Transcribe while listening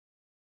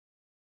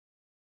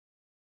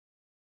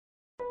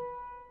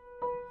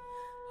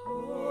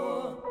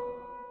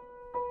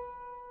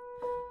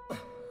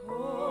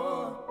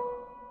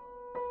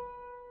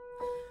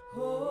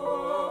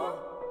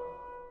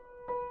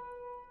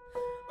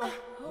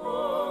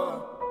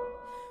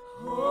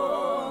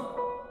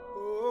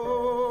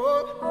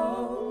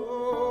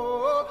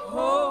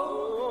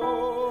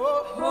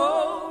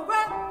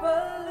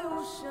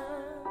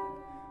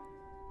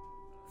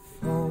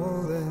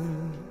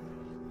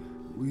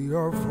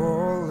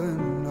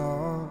falling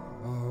out.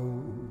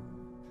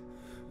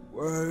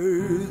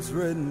 Words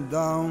written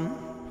down,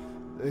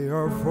 they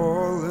are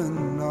falling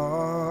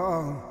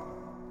out.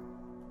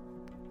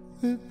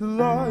 With the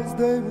lies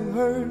they will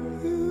hurt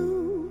you.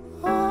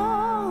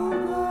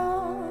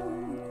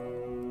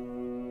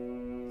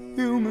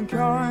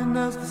 Humankind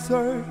has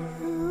deserted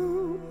you.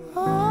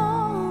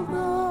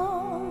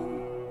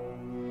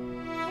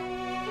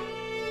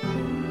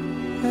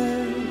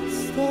 Let's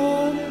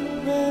start a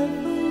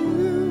revolution.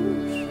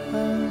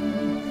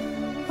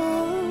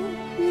 How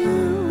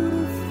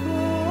beautiful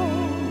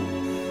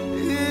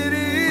it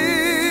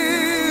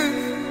is.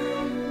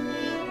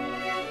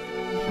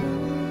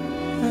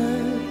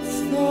 Let's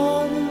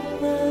start a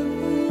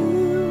revolution.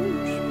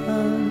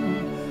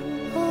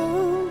 How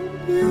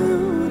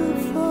beautiful.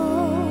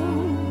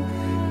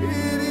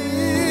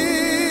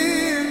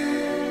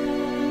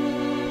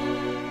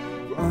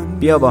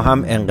 بیا با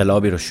هم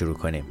انقلابی رو شروع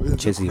کنیم.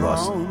 چه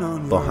زیباست.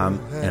 با هم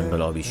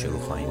انقلابی شروع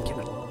خواهیم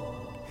کرد.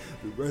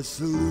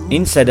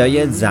 این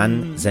صدای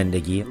زن،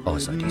 زندگی،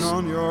 آزادی است.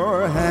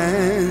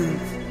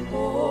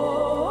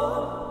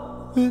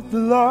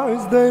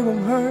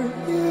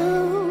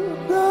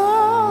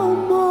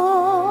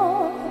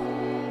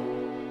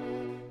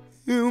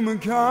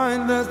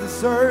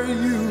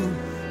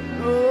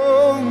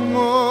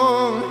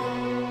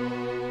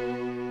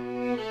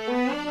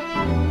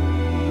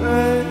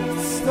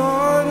 Let's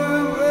start a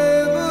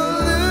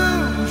revolution.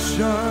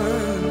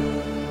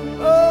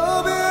 Oh,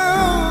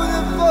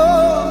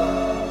 beautiful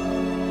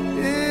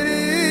it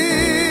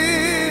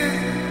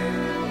is.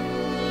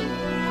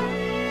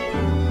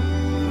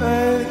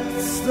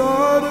 Let's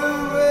start a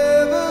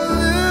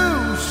revolution.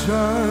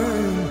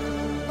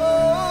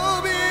 Oh,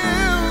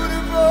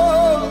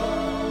 beautiful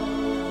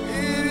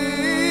it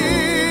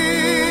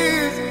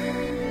is.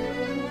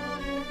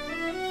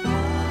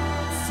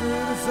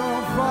 Set us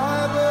on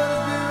fire, but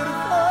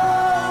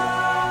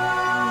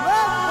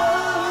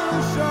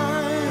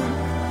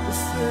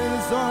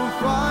on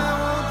fire,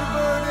 won't you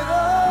burn it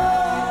up?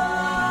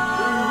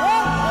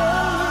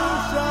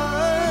 Revolution,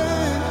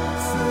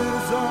 set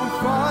us on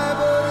fire,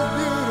 but it's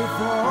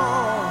beautiful.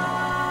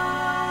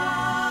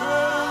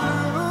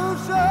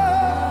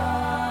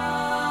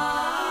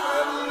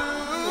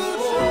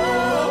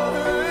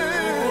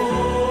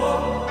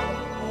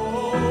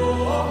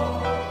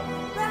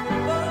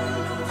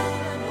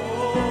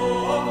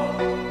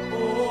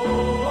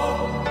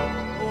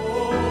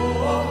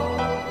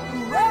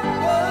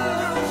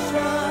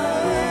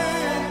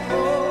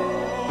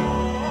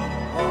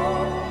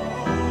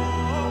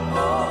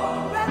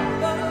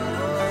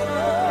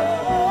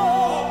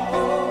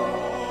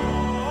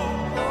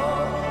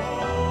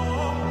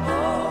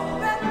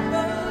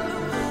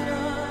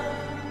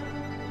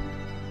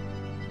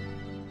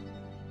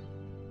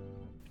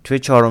 توی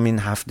 4مین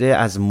هفته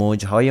از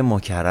موجهای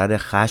مکرر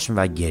خشم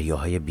و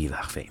گریه‌های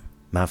بی‌وقفه‌ایم.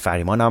 من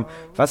فریمانم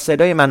و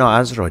صدای منو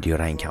از رادیو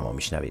رنگ کمان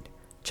میشنوید.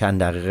 چند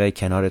دقیقه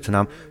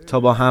کنارتونم تا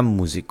با هم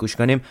موزیک گوش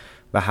کنیم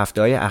و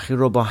هفته‌های اخیر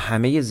رو با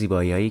همه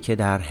زیبایی‌هایی که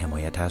در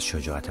حمایت از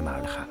شجاعت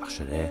مردان خلق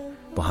شده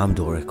با هم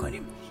دوره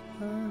کنیم.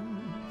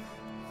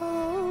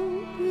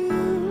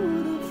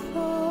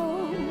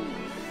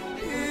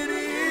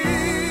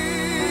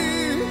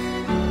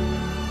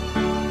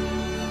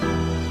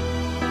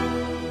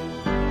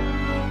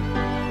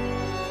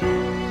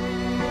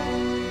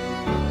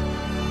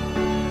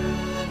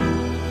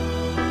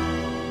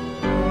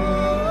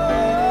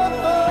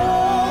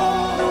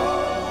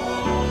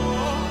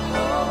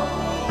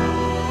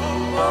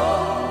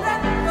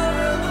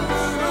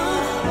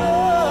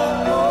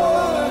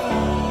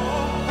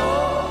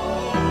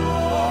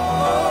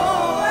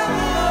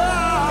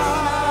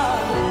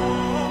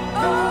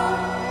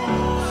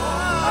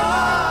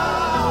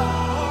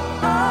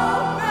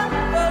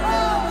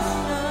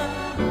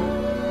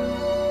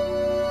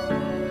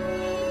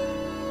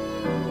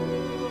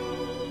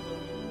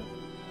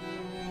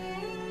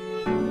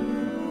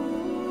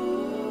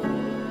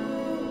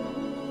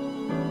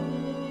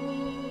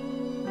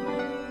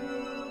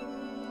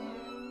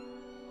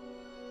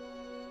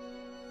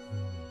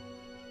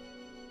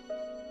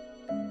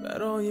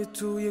 برای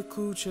توی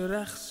کوچه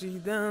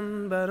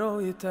رقصیدن،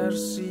 برای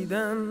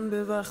ترسیدن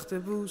به وقت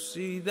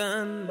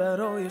بوسیدن،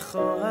 برای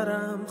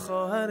خواهرم،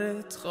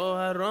 خواهرت،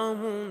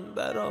 خواهرامون،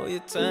 برای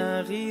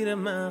تغییر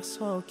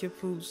مغزها که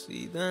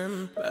پوسیدن،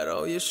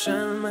 برای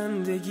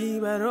شرمندگی،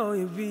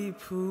 برای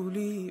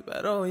بیپولی،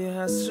 برای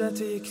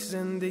حسرت یک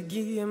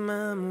زندگی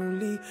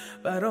معمولی،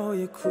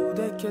 برای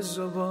کودک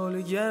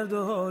زباله‌گرد و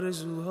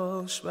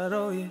آرزوهاش،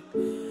 برای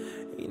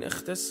این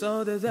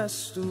اقتصاد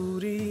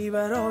دستوری،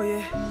 برای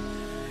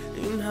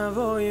این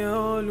هوای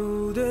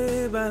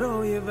آلوده،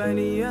 برای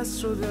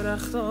ولیعصر و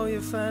درختای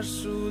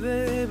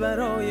فرسوده،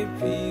 برای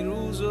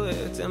پیروز و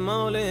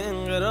احتمال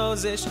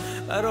انقراضش،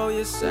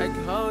 برای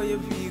سگهای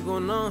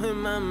بیگناه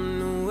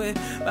ممنوعه،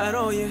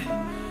 برای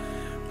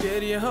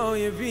گریه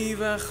های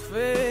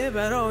بیوقفه،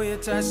 برای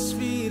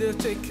تصویر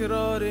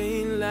تکرار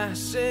این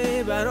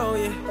لحظه،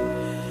 برای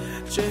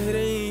چهره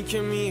ای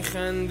که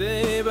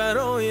میخنده،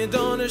 برای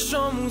دانش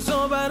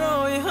آموزا،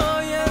 برای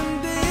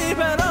آینده.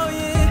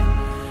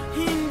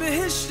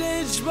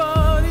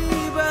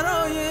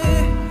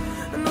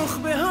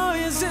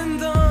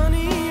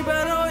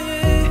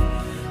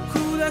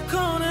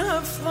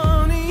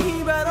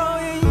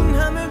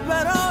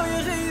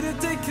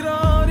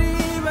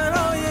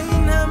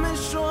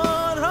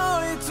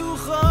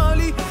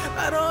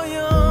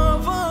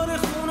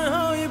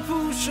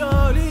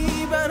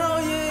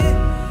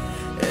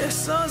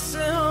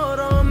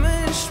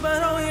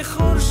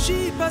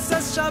 پس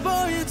از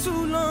شبای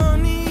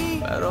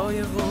طولانی،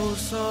 برای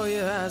قرصای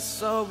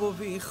حساب و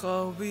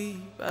بیخوابی،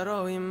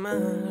 برای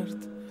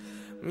مرد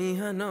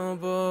میهن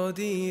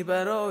آبادی،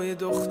 برای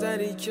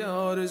دختری که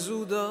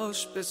آرزو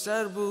داشت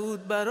پسر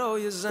بود،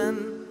 برای زن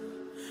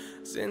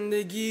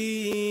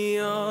زندگی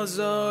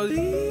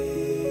آزادی،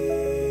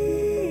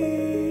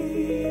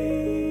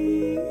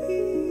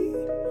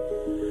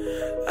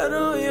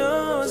 برای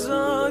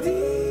آزادی،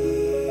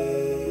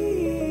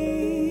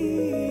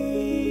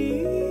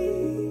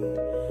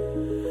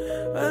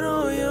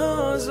 برای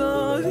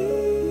آزادی،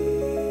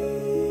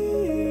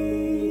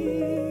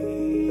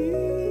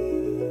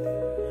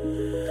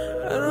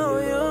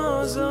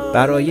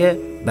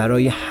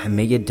 برای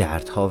همه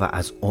دردها و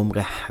از عمق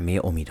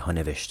همه امیدها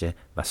نوشته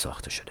و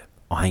ساخته شده.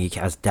 آهنگی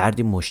که از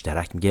دردی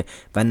مشترک میگه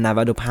و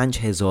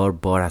 95,000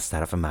 بار از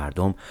طرف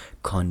مردم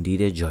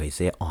کاندید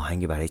جایزه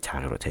آهنگ برای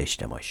تغییرات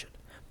اجتماعی شد.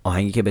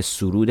 آهنگی که به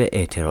سرود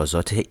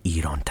اعتراضات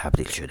ایران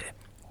تبدیل شده.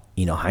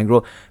 این آهنگ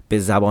رو به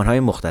زبانهای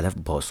مختلف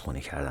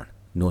بازخوانی کردن.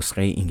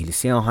 نسخه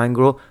انگلیسی آهنگ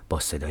رو با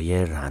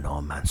صدای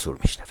رنا منصور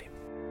میشنویم.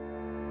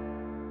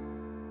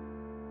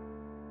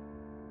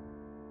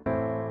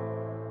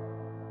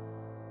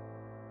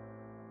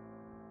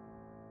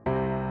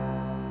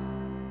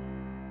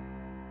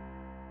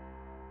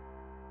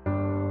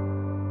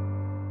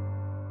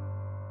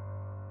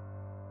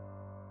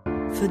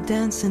 For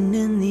dancing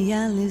in the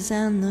alleys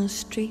and the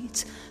streets,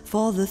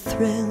 for the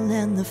thrill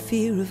and the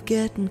fear of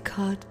getting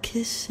caught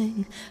kissing,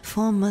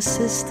 for my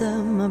sister,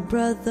 my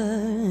brother,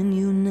 and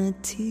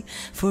unity,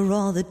 for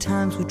all the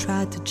times we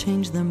tried to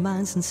change their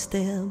minds and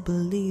stale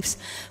beliefs,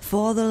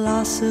 for the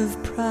loss of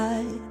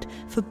pride,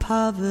 for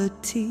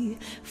poverty,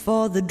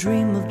 for the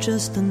dream of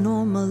just a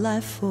normal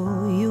life for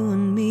you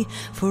and me,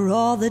 for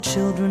all the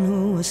children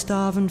who were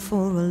starving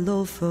for a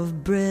loaf of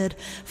bread,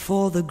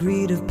 for the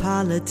greed of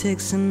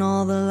politics and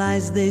all the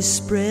lies they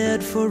spread,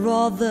 for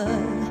all the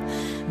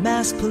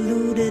mass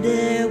polluted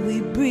air we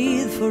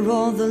breathe, for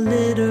all the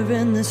litter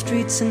in the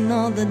streets and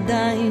all the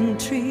dying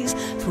trees,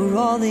 for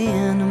all the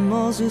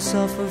animals who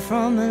suffer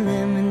from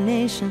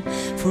elimination,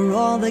 for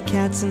all the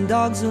cats and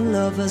dogs who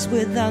love us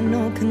without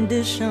no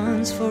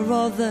conditions, for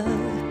all the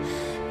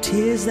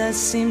tears that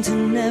seem to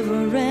never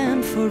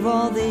end, for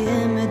all the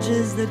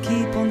images that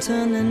keep on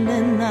turning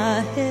in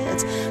our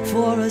heads,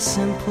 for a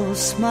simple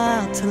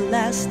smile to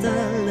last a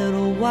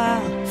little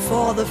while,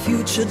 for the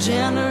future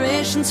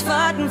generations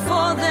fighting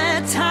for their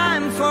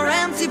time, for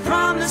empty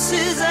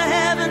promises of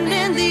heaven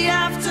in the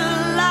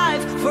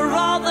afterlife, for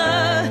all the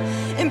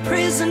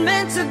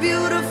imprisonment of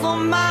beautiful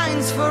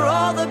minds, for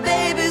all the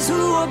babies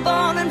who were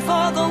born and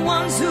for the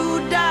ones who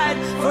died,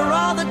 for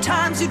all the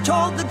times you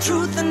told the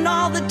truth and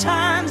all the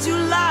times you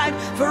lied,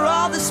 for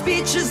all the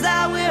speeches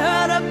that we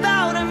heard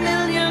about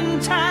 1,000,000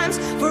 times,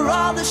 for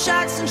all the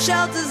shacks and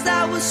shelters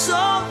that were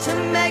sold to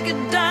make a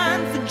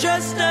dime for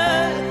just a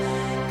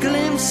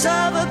glimpse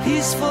of a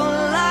peaceful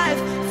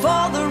life,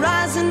 for the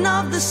rising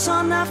of the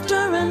sun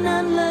after an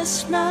endless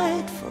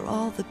night, for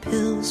all the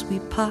pills we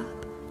pop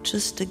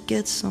just to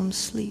get some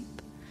sleep,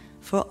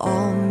 for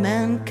all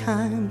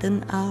mankind in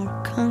our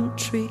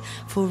country,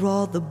 for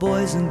all the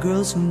boys and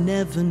girls who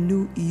never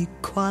knew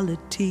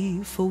equality,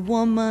 for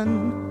woman,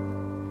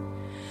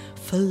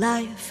 for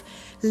life,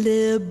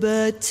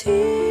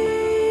 liberty,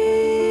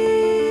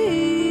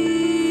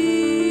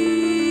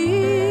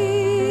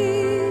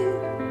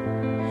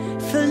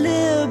 for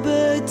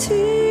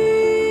liberty,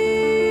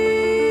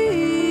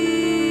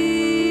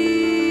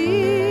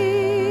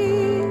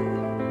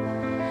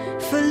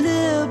 for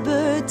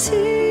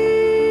liberty,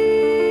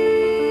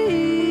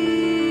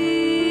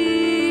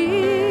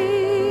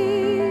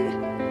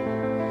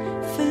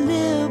 for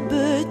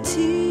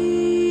liberty.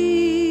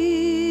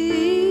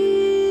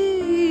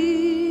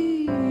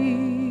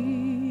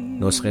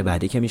 نسخه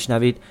بعدی که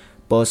میشنوید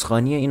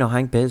بازخوانی این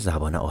آهنگ به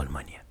زبان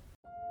آلمانیه.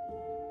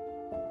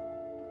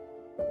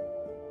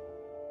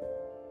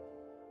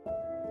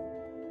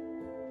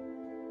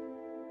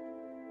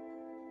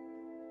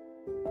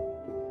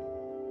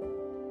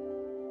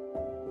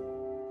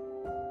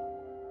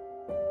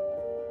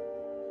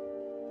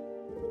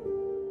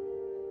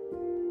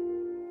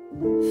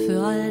 Für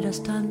all das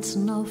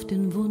Tanzen auf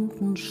den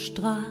wunden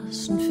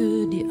Straßen, für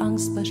die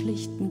Angst bei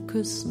schlichten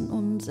Küssen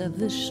uns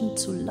erwischen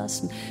zu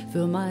lassen,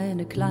 für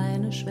meine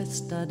kleine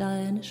Schwester,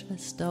 deine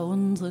Schwester,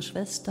 unsere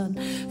Schwestern,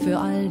 für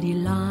all die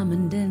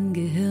lahmenden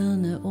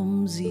Gehirne,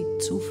 um sie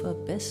zu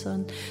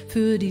verbessern,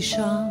 für die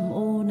Scham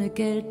ohne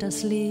Geld das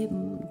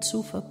Leben zu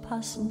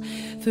verpassen,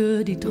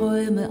 für die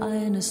Träume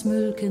eines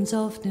Müllkins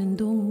auf den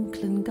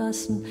dunklen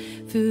Gassen,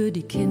 für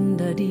die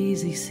Kinder, die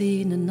sich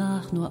sehnen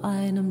nach nur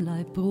einem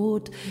Laib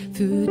Brot,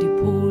 für die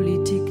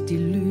Politik,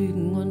 die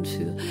Lügen und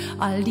für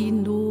all die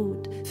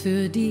Not,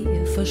 für die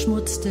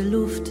verschmutzte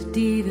Luft,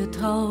 die wir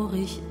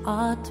traurig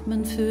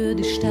atmen, für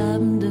die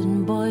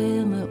sterbenden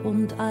Bäume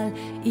und all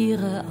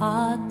ihre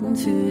Arten,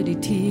 für die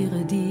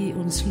Tiere, die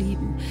uns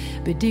lieben,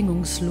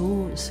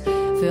 bedingungslos,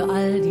 für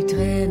all die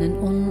Tränen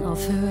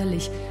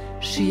unaufhörlich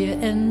schier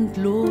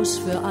endlos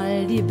für all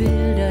die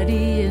Bilder,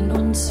 die in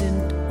uns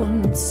sind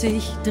und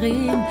sich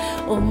drehen,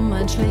 um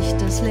ein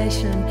schlechtes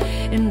Lächeln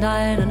in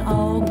deinen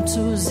Augen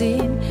zu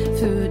sehen,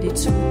 für die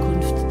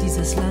Zukunft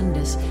dieses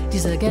Landes,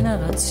 dieser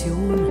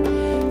Generation,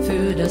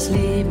 für das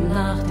Leben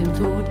nach dem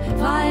Tod,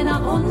 frei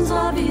nach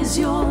unserer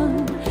Vision,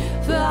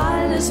 für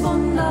alles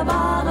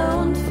Wunderbare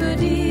und für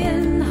die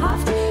in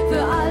Haft,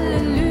 für alle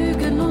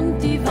Lügen und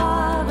die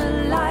wahre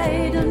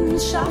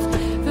Leidenschaft,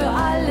 für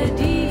alle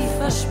die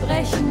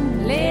Versprechen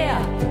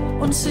leer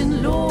und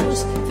sinnlos,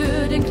 für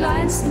den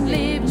kleinsten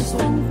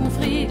Lebensfunken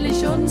friedlich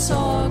und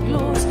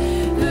sorglos,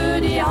 für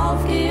die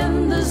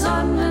aufgehende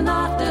Sonne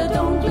nach der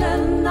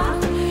dunklen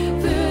Nacht,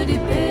 für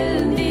die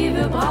Pillen, die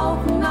wir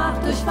brauchen nach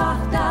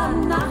durchwachter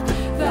Nacht,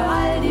 für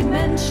all die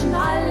Menschen,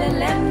 alle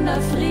Länder,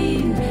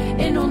 Frieden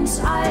in uns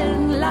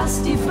allen, lass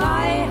die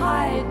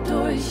Freiheit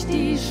durch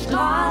die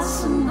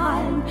Straßen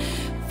hallen,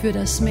 für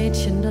das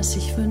Mädchen, das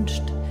sich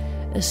wünscht,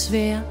 es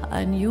wär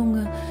ein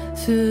Junge,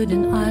 für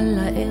den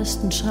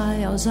allerersten Schrei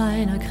aus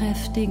seiner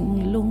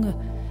kräftigen Lunge,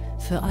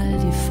 für all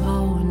die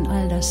Frauen,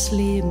 all das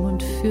Leben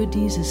und für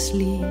dieses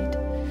Lied,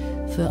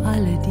 für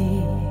alle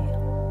die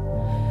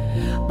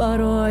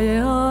Baroye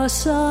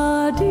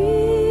Asadi.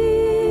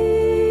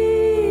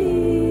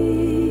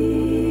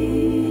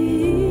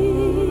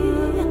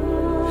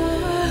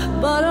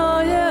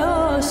 Baroye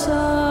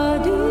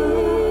Asadi.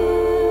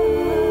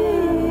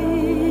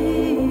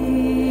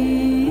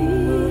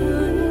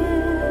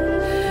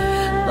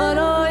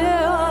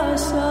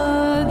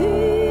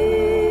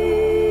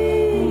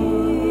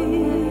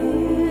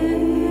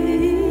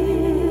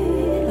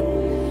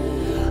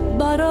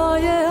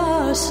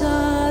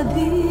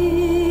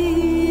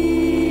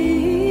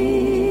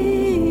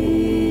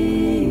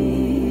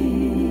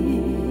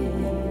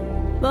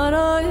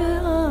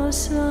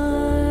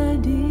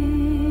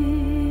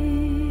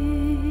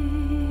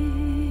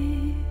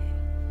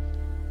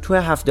 توی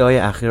هفته‌های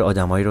اخیر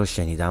آدمایی رو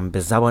شنیدم به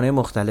زبان‌های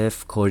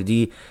مختلف،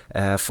 کردی،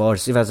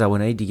 فارسی و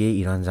زبان‌های دیگه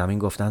ایران زمین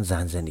گفتن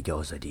زن زندگی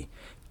آزادی،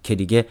 که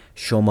دیگه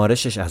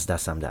شمارشش از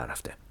دستم در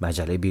رفته.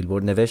 مجله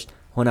بیلبورد نوشت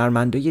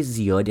هنرمندای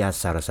زیادی از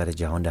سراسر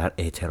جهان در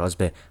اعتراض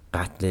به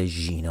قتل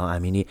ژینا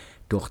امینی،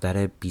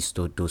 دختر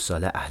 22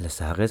 ساله اهل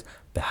سقز،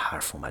 به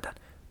حرف اومدن.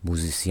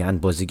 موزیسین،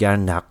 بازیگر،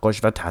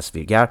 نقاش و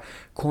تصویرگر،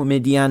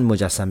 کمدین،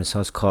 مجسمه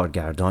ساز،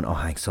 کارگردان،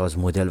 آهنگساز،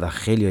 مدل و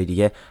خیلی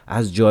دیگه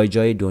از جای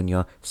جای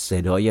دنیا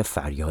صدای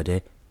فریاد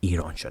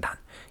ایران شدن.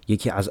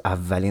 یکی از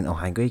اولین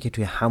آهنگایی که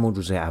توی همون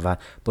روزهای اول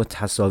با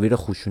تصاویر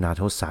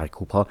خشونت‌ها و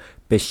سرکوب‌ها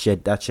به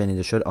شدت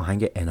شنیده شد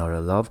آهنگ انار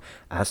لاو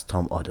از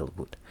تام آدل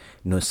بود.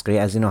 نسخه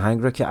از این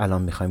آهنگ رو که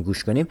الان می‌خوایم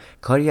گوش کنیم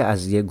کاری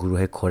از یک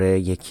گروه کره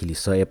یک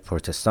کلیسای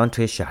پروتستان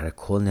توی شهر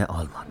کلن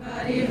آلمان.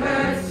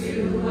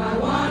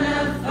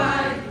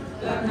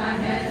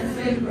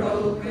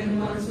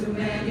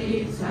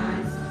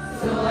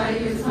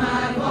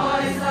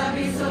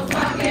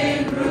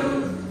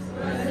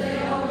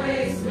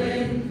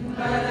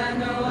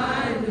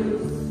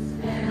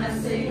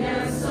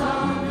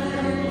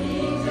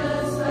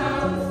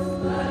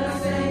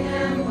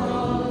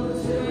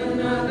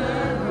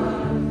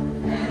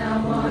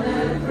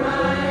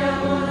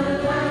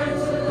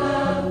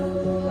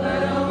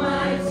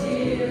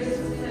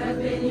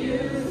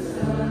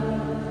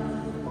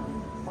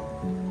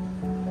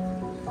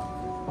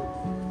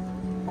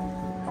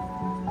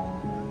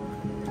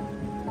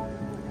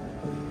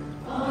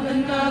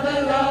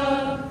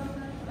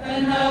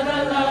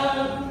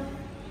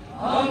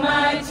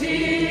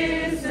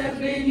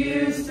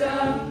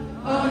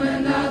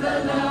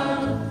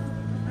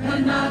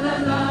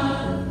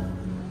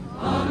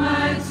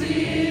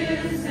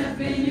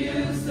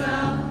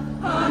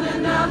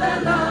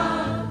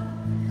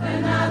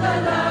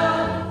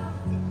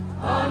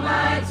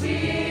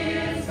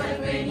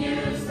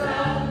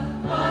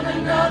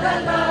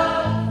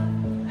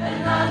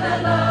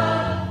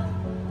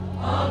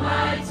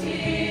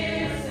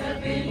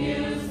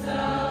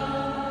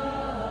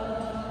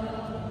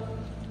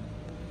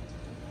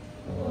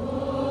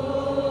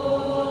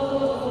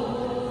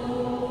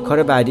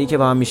 کار بعدی که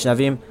با هم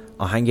میشنویم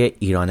آهنگ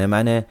ایران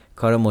منه،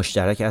 کار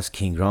مشترک از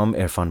کینگرام،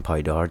 عرفان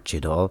پایدار،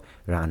 جدال،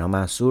 رعنا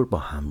منصور با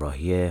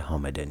همراهی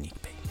حامد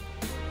نیکپی.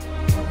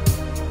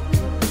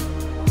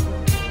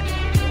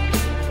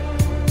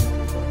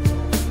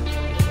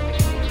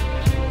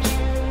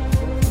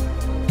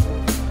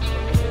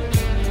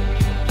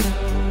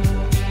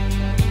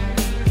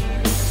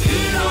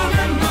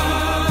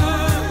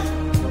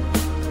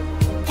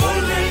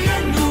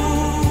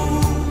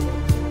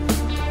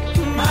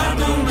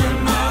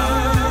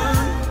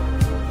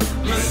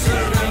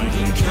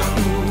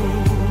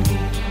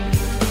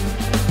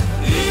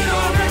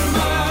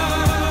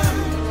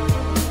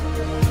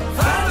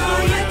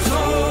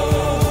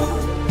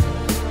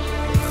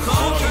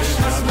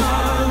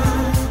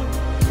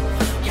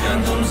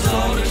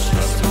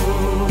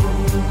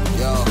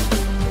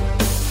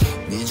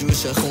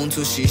 میشه خون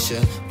تو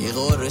شیشه،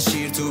 میغوره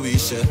شیر تو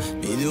بیشه،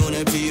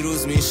 میدونه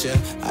پیروز میشه،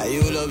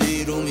 ایولا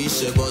بیرون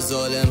میشه، با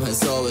ظالم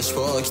حسابش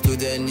پاک، تو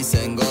دل نیست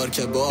انگار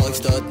که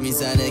باک داد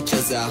میزنه که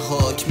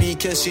زحاک،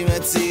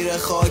 میکشیمت زیر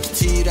خاک،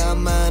 تیرم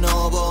من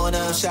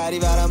آبانم،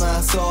 شهریورم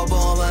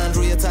احسابا من،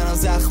 روی تنم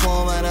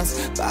زخما من است،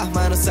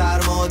 بهمن و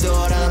سرما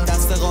دارم،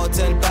 دست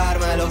قاتل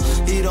برملا،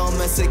 ایران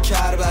مثل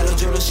کربلا،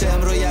 جلو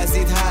شمر و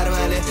یزید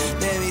هرمله،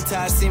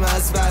 نمیترسیم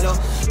از بلا،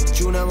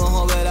 جون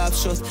ماها به لب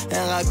شد،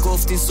 انقدر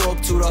گفتی صبح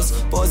تو راست،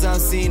 بازم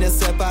سینه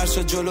سپر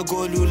شد جلو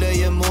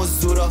گلوله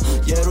مزدورا،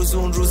 یه روز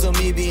اون روزو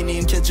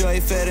میبینیم که جای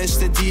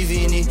فرشته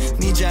دیوینی،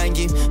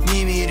 میجنگیم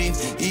میمیریم،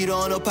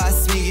 ایرانو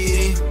پس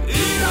میگیریم.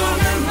 ایران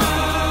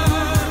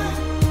من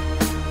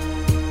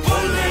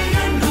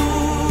قله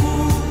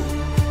نور،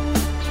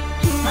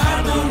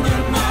 مردم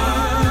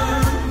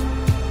من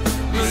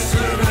مثل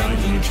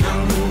رنگین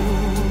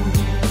کمون،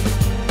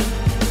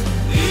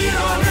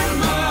 ایران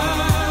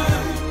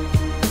من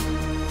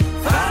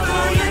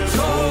فردای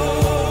تو،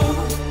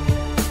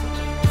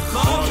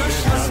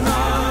 خاکش از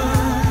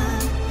من،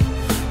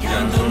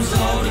 گندم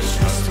زارش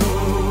از تو.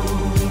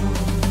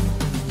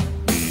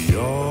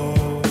 بیا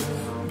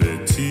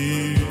به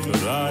تیغ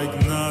رگ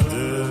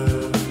نده،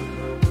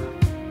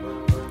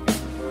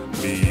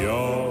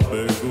 بیا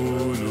به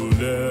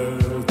گلوله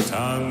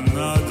تن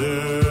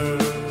نده،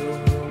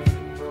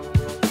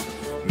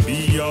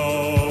 بیا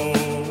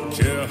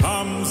که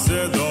هم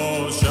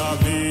صدا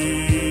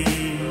شوی،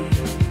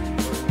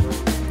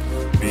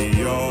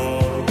 بیا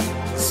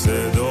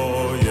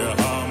صدای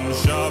هم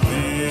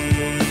شوی.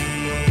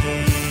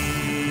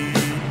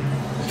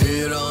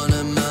 ایران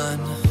من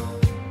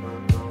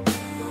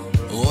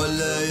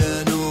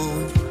قله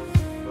نور،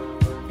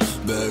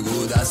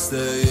 بگو دست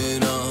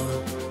اینا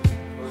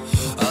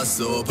از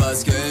تو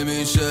پس که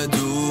میشه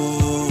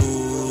دور،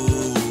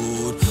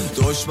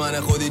 دشمن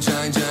خودی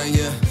جنگ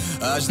جنگه،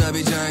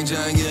 اجنبی جنگ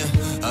جنگه،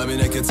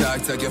 همینه که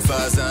تک تک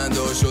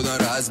فرزنده شدن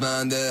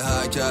رزمنده،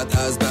 حرکت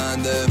از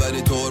بنده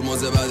ولی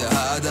ترمز بده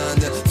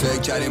هدنده،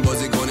 فکر کردیم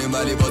بازی کنیم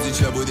ولی بازی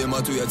چه بودیم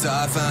ما توی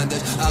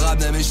ترفندش،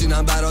 عقب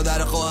نمیشینم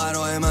برادر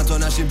خواهرای من تو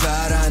نشین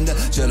برنده،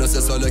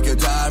 43 ساله که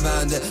در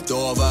بنده،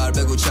 داور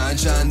بگو چند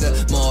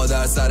چنده،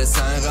 مادر سر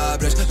سنگ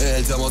قبرش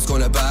التماس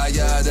کنه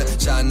برگرده،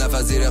 چند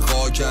نفر زیر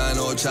خاکن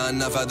و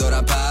چند نفر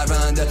دارن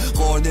پرونده،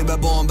 خوردیم به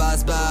بمب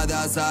از بعد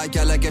از هر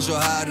کلکش و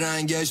هر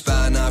رنگش،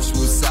 بنفش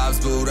بود سبز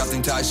بود،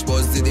 رفتیم تش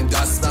باز دیدیم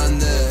دست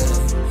بنده،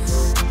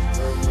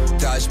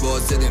 تش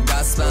باز دیدیم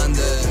دست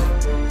بنده،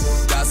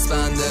 دست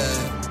بنده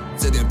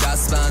زدیم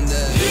دست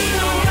بنده.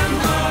 ایران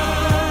من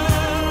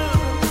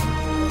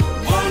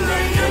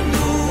قله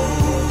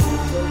نور،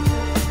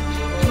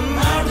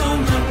 مردم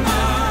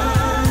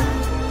من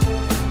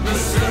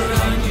مثل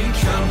رنگین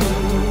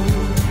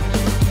کمون،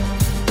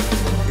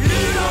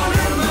 ایران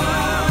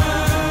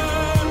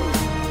من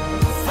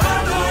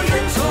فردای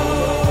تو،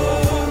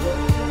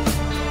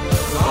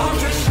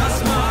 خاکش از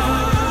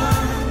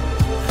من،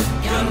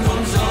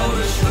 گندم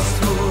زارش از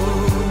تو.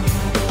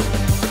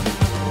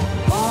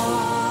 با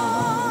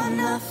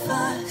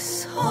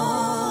نفس‌های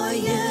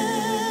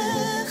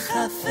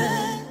خفه،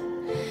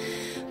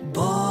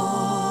 با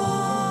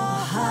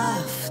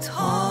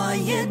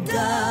هفت‌های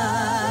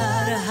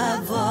در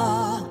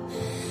هوا،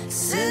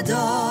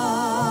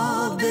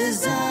 صدا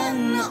بزن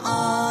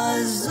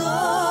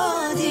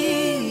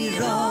آزادی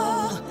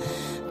را،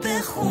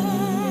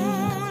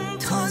 بخون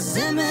تا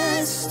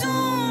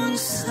زمستون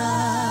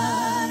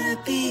سر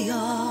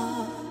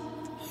بیاد.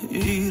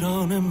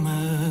 ایران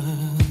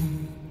من،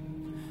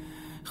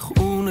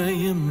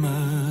 خونه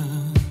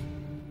من،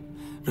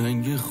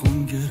 رنگ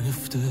خون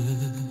گرفته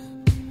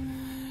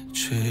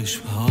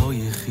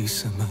چشمهای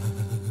خیس من،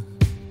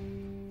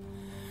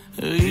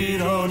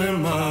 ایران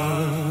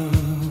من،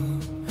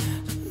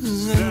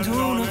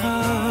 زندون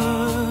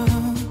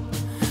غم،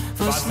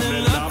 فصل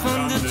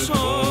لبخند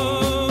تو،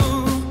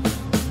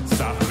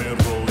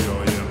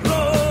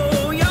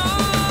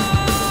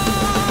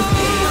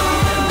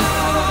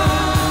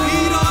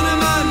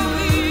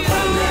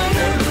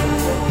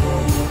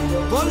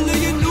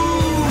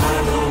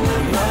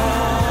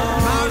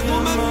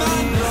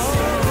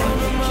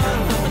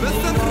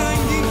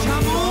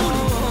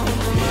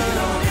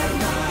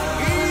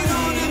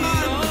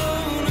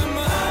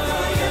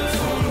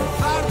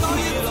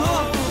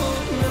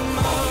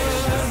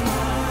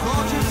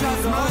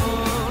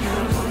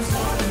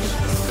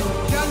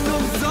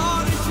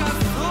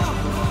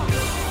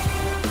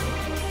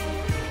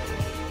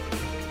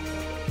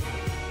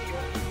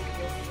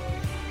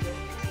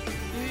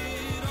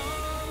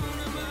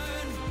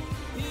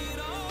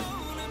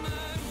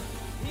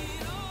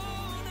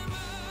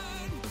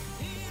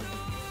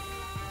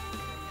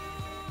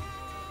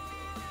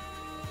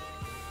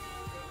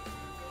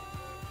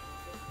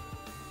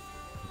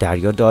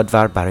 دریا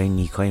دادور برای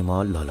نیکای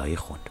ما لالایی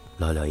خوند،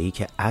 لالایی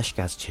که اشک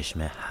از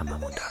چشم هممون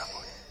در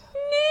آورد.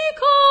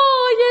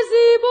 نیکای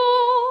زیبا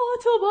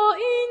تو با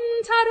این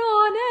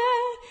ترانه،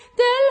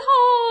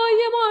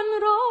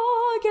 دلهایمان را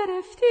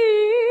گرفتی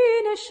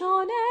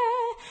نشانه،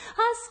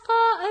 از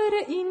قعر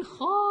این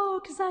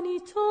خاک زنی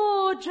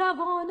تو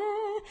جوانه،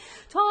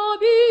 تا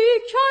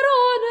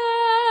بیکرانه.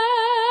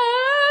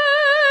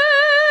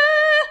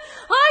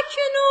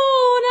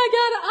 اکنون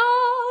اگر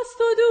از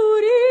تو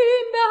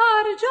دوریم به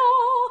هر جا،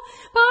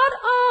 بر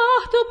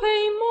عهد و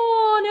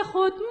پیمان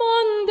خود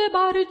مانده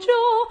بر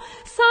جا،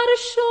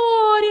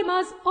 سرشاریم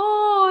از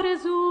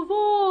آرزو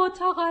و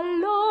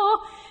تقلا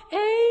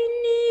ای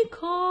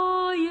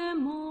نیکای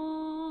ما.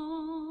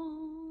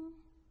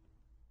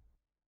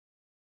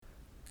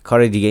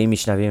 کار دیگه ای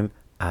میشنویم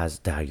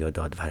از دریا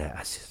دادور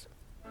عزیز.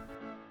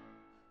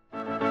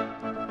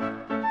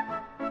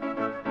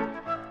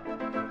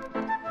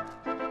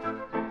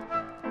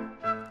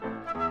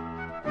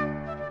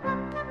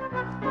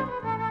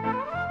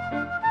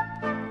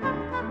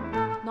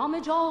 نام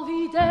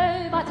جاوید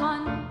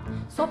وطن،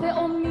 صبح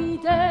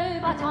امید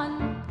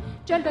وطن،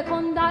 جلوه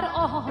کن در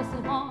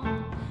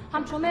آسمان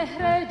همچو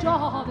مهر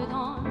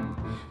جاودان.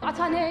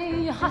 وطن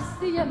ای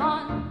هستی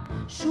من،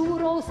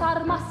 شور و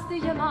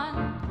سرمستی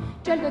من،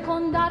 جلوه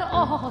کن در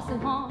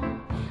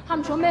آسمان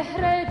همچو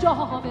مهر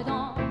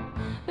جاودان.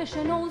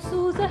 بشنو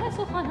سوز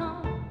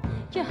سخنم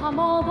که هم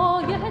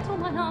آوای تو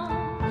منم،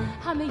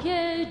 همه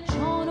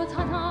جان و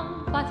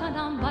تنم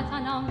وطنم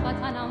وطنم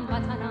وطنم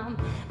وطنم.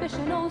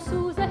 بشنو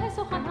سوز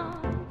سخنم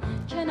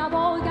که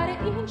نواگر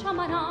این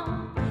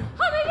چمنم،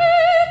 همه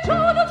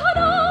جان و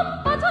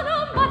تنم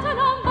وطنم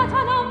وطنم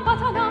وطنم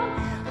وطنم.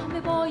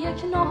 همه با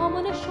یک نام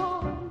و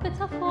نشان به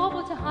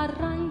تفاوت هر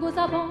رنگ و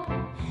زبان،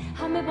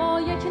 همه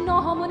با یک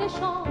نام و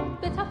نشان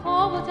به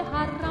تفاوت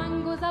هر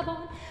رنگ و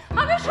زبان.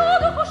 همه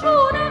شاد و خوش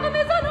و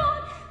نغمه زنان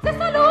ز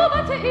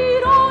صلابت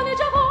ایران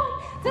جوان،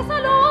 ز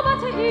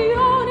صلابت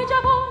ایران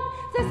جوان،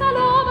 ز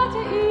صلابت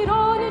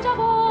ایران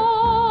جوان.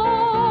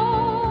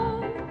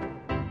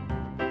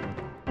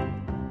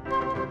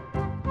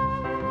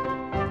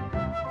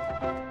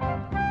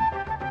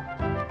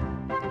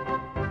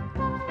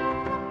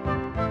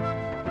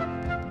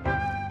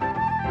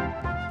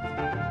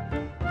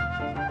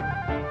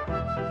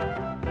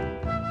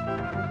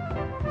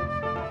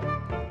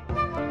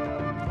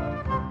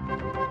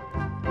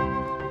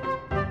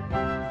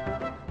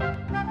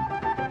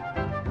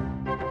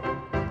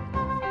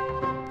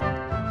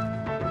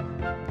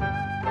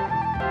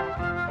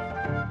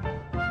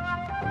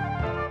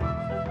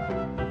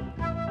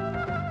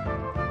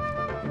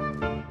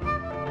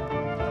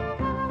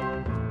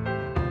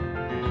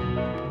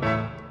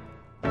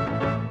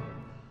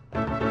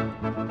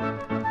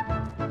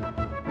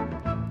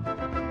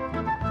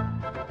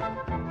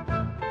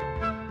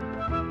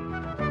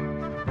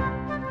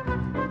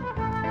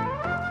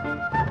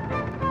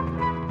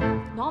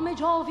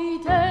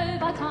 جاوید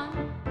وطن،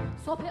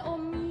 صبح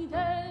امید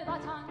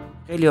وطن.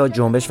 خیلی ها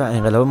جنبش و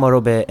انقلاب ما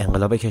رو به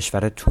انقلاب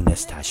کشور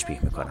تونس تشبیه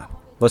میکنن.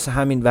 واسه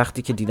همین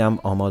وقتی که دیدم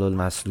آمال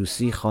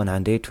المسلوسی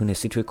خواننده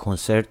تونسی توی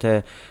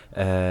کنسرت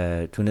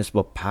تونس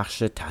با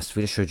پخش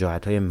تصویر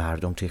شجاعت‌های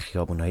مردم توی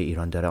خیابون‌های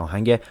ایران داره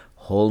آهنگ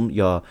هولم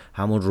یا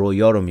همون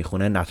رویا رو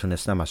میخونه،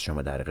 نتونستم از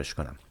شما دریغش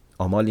کنم.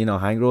 آمال این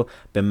آهنگ رو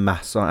به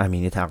مهسا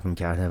امینی تقدیم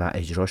کرده و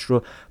اجراش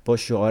رو با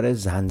شعار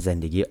زن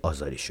زندگی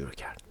آزادی شروع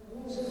کرد.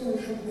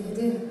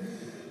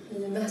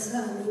 مهسا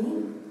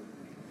امینی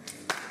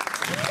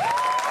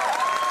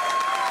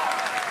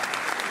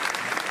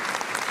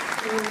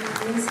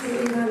نسل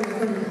ایران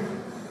کل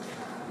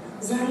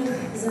زن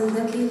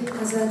زندگی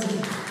آزادی.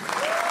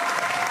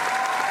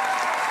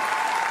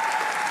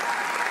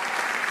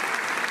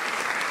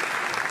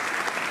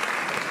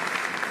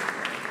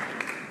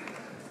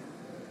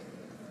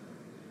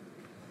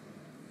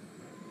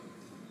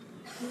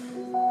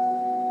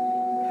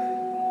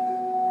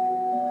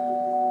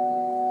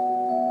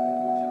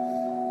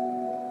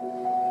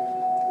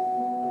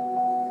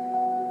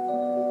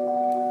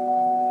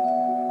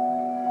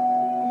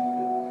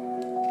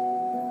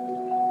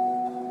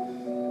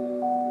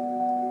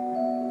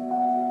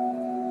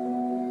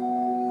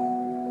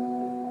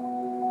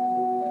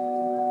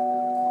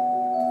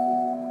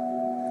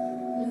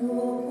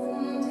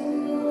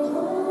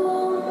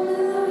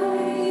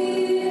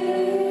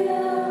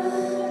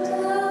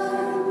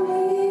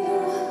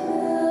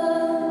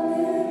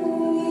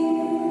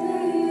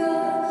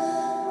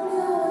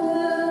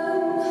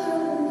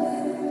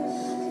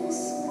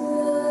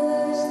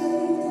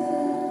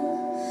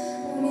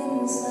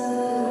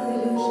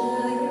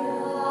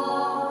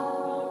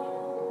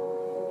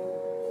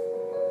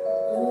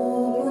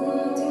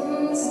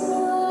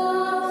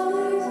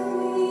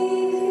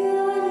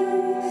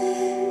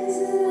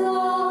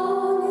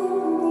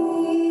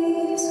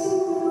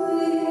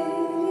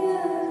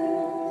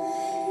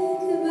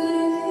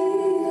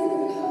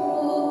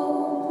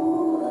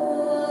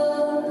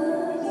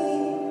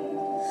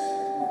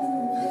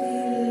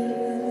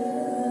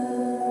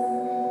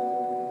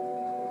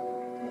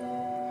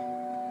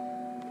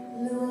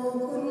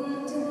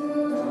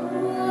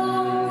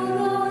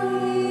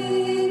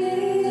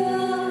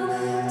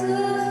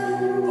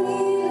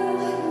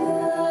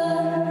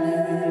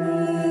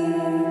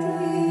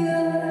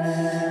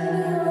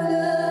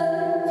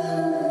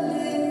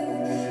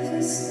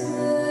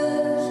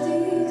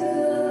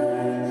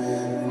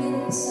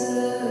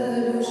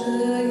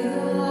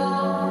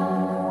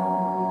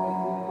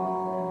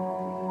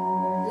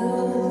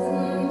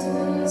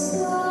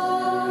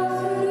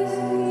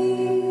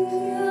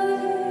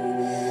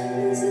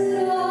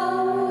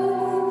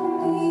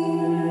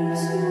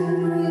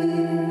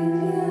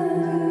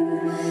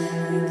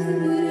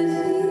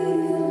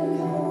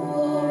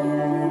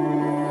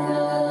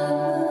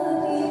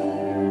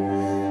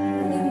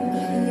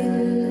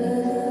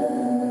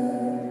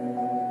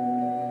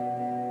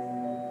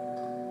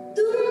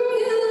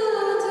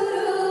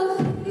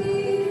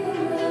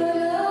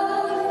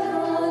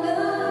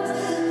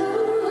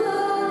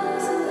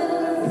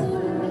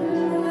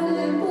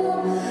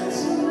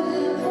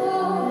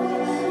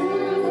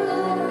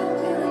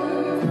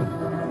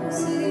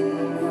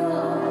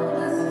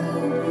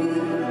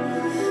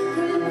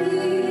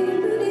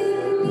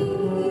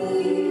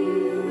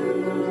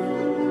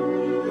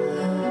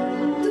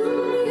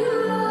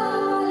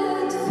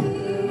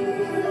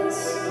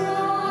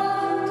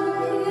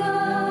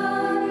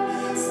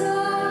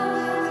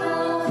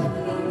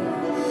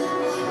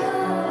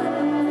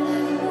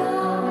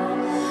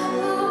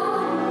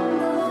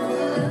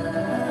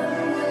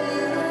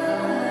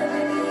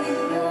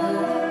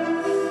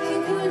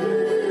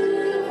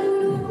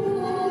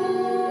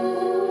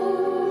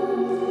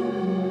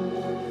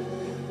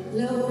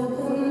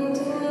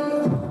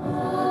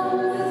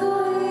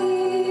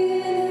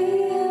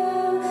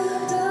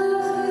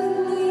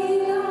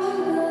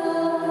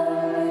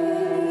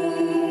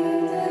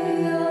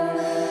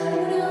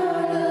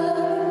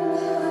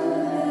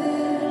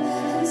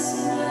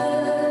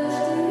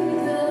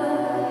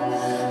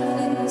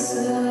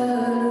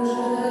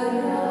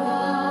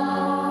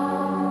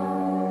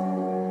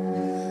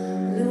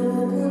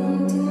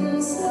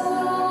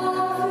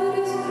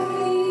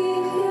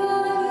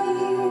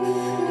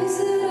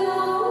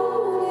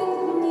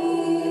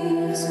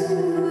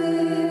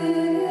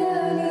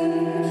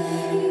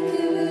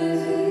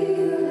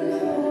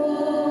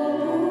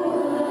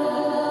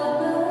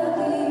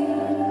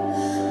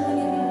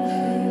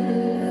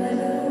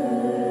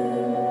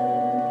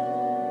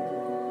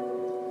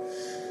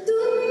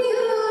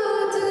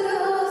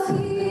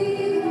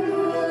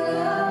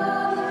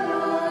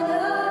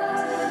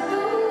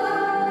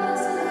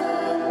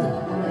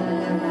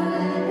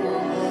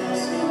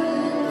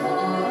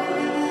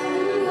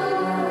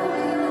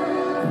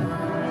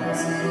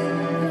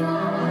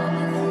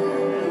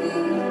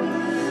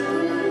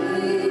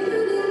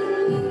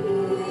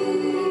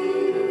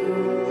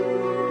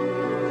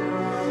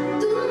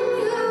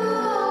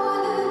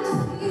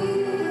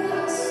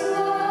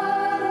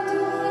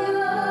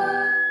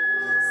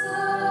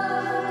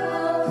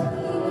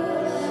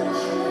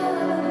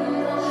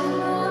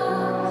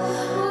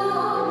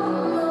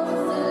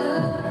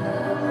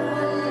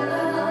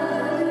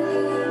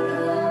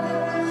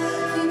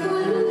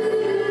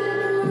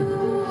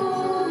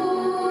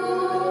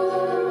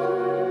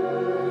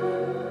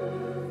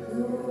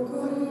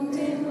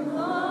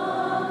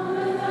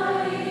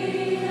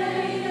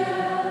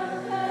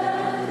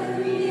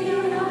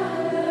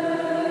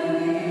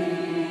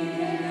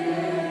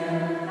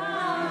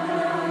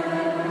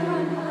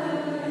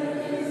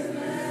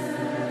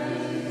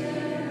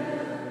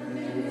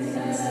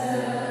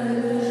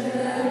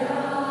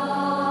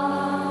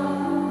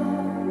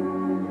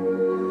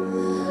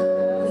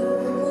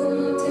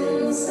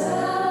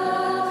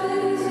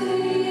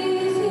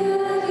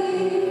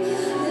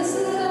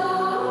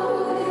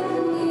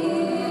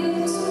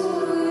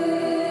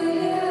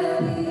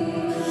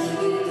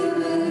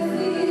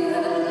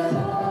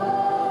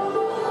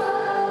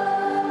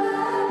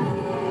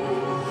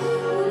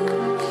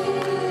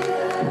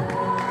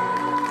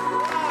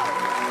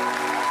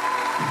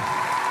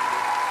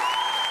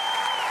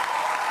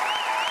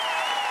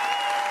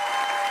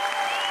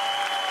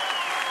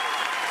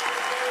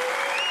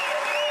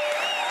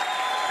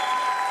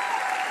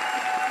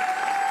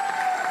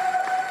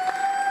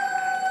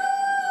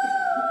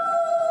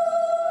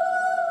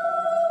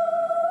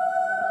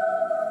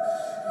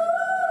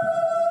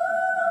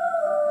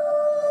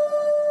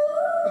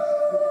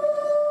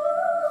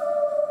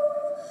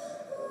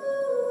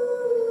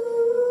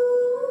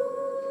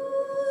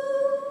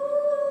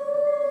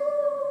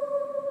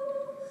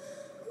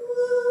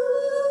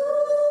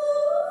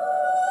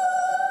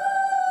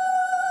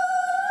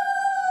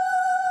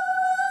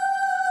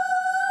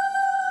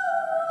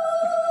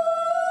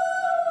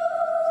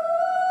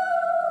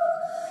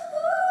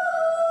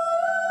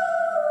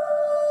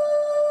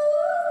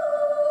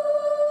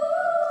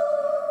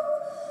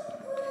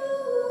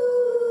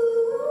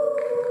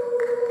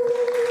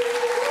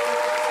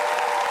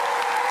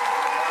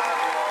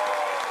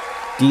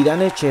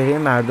 دیدن چهره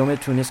مردم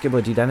تونس که با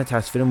دیدن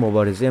تصویر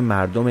مبارزه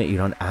مردم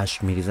ایران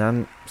اشک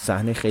میریزن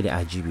صحنه خیلی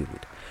عجیبی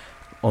بود.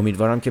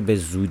 امیدوارم که به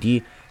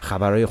زودی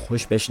خبرهای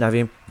خوش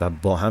بشنویم و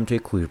با هم توی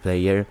کویر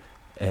پلیر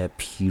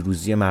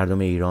پیروزی مردم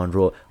ایران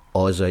رو،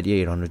 آزادی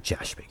ایران رو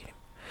جشن بگیریم.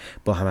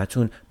 با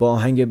همتون با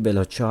آهنگ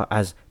بلاچا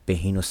از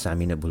بهین و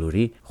سمین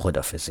بلوری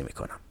خداحافظی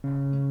میکنم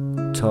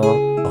تا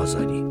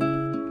آزادی.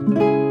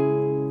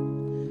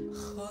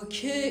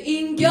 خاک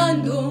این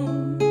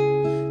گندم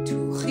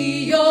تو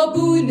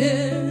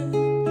خیابونه،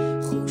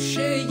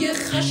 خوشه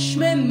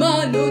خشم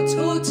من و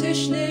تو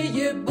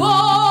تشنه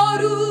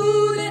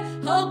بارونه.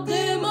 حق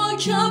ما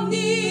کم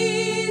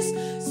نیست،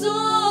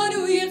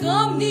 زانوی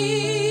غم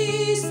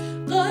نیست،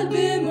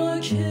 قلب ما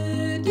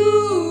که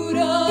دور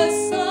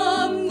از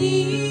هم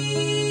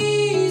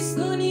نیست.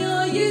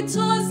 دنیای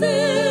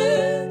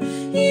تازه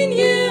این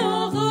یه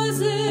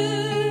آغازه،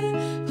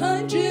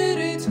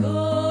 پنجره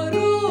تا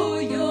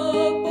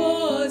رویا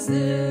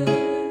بازه.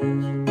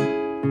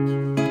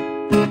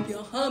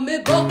 یا همه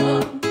با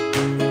هم،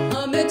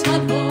 همه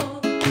تنها،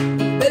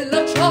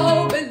 بلا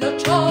چاو بلا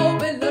چاو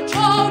بلا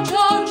چاو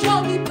چاو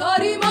چاو.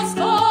 میپریم از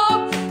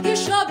خواب یه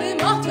شب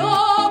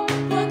مهتاب،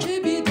 ما که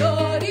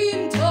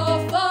بیداریم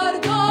تا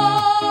فردا.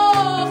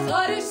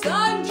 آخرش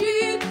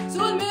زنجیر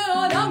ظلم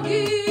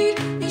عالمگیر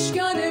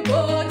میشکنه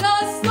با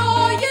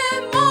دستای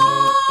ما.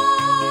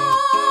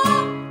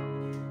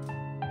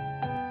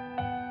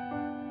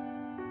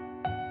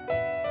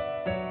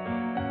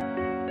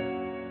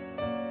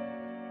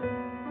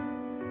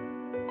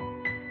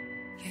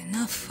 یه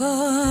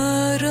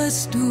نفر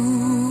از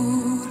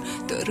دور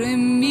داره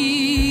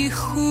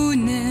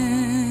میخونه،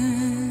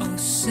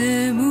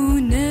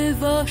 آسمون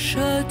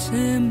وحشت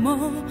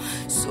ما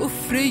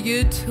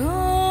سفره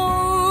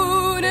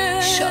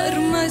تونه.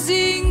 شرم از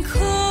این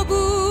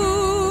کابوس،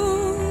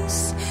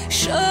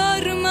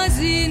 شرم از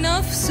این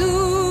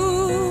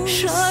افسوس،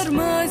 شرم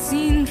از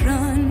این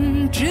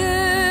رنج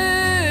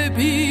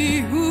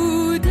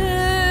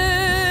بیهوده.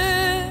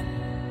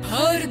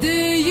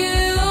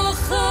 پرده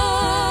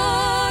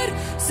آخر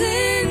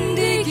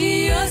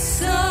زندگی از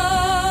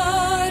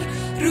سر،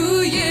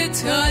 روی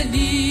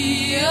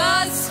تلی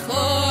از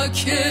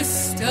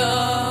خاکستر.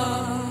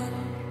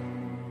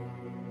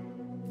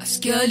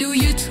 از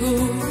گلوی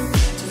تو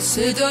تا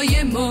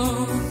صدای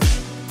ما،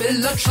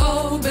 بلا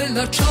چاو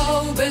بلا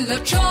چاو بلا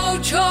چاو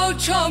چاو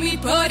چاو.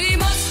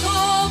 میپریم از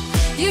خواب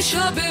یه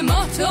شب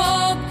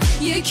مهتاب،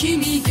 یکی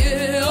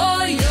میگه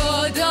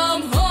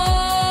آیادم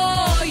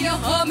ها. یا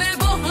همه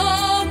با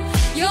هم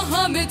یا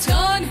همه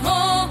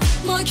تنها،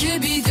 ما که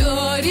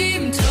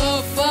بیداریم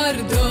تا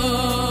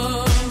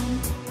فردا.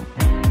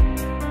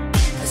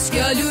 از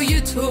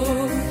گلوی تو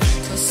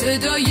تا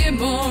صدای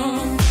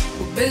ما،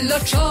 بلا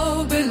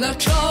چاو بلا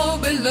چاو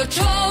بلا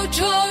چاو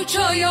چاو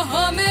چاو. یا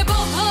همه با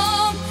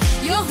هم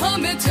یا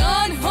همه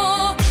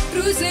تنها،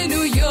 روز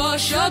نو یا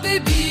شب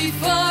بی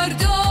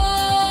فردا.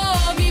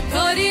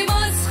 میپریم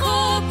از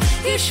خواب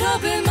یه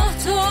شب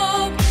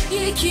مهتاب،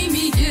 یکی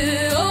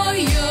میگه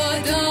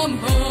آیادم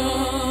ها.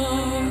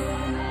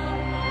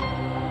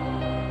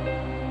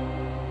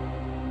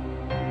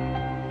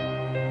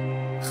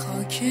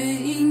 خاک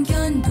این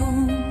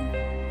گندم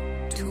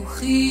تو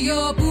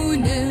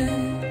خیابونه،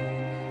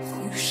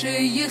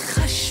 خوشه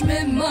خشم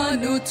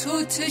من و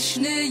تو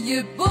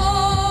تشنه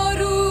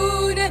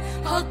بارونه.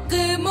 حق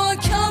ما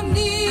کم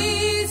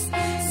نیست،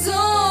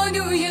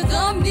 زانوی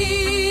غم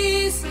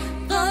نیست،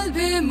 قلب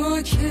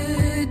ما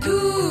که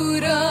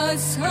دور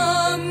از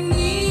هم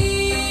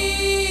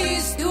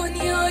نیست.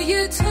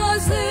 دنیای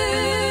تازه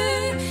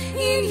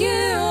این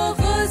یه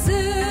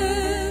آغازه،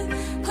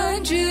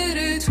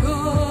 پنجره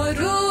تا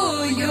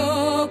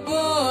رویا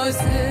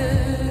بازه.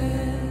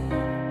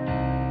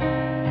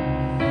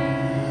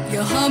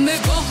 یا همه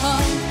با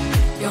هم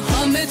یا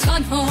همه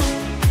تنها،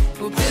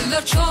 و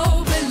بلا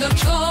چاو بلا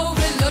چاو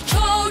بلا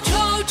چاو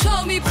چاو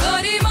چاو.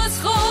 میپریم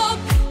از خواب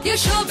یه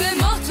شب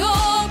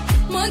مهتاب،